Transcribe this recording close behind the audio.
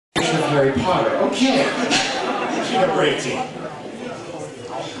Harry Potter. Okay. Entry number 18.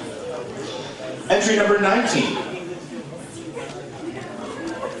 Entry number 19.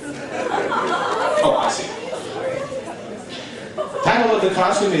 Oh, I see. Title of the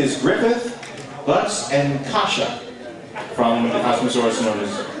costume is Griffith, Butts, and Kasha, from the costume source known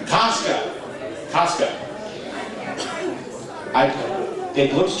as Kaska. Kaska.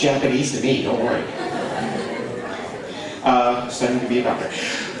 It looks Japanese to me, don't worry. Studying to be a doctor.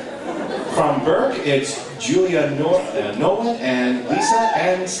 From Burke, it's Julia, Nolan, and Lisa,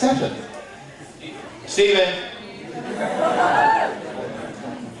 and Stephen. Steven.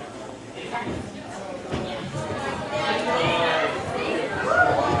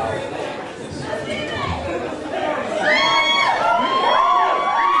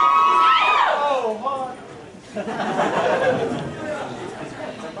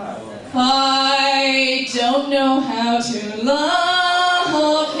 I don't know how to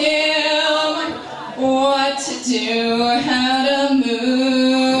love him, what to do, how to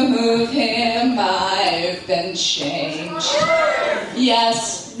move him. I've been changed,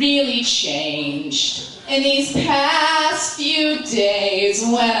 yes, really changed. In these past few days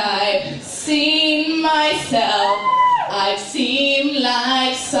when I've seen myself, I've seemed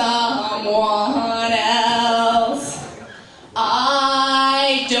like someone else.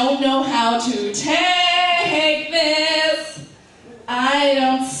 I don't know how to take this. I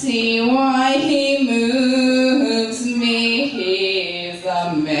don't see why he moves me. He's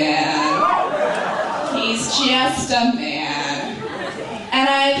a man. He's just a man. And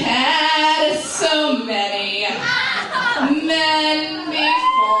I've had so many men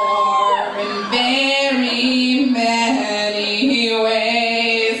before in very many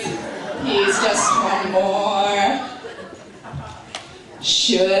ways. He's just one more.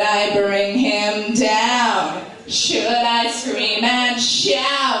 Should I bring him down? Should I scream and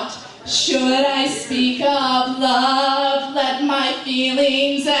shout? Should I speak of love? Let my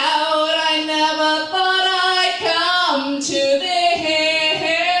feelings out. I never thought I'd come to this.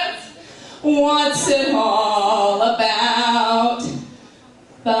 What's it all about?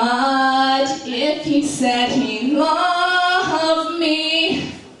 But if he said he loved me,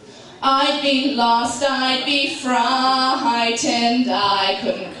 I'd be lost, I'd be frightened, I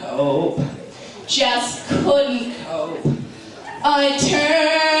couldn't cope, just couldn't cope. I'd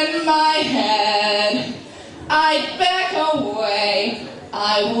turn my head, I'd back away,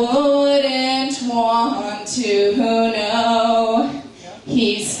 I wouldn't want to know.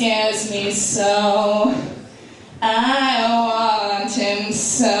 He scares me so, I want him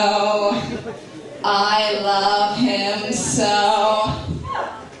so, I love him so.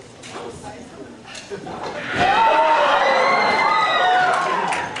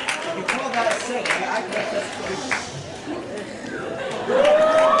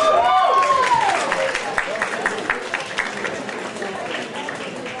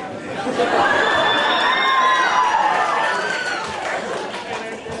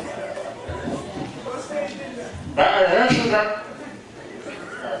 Right,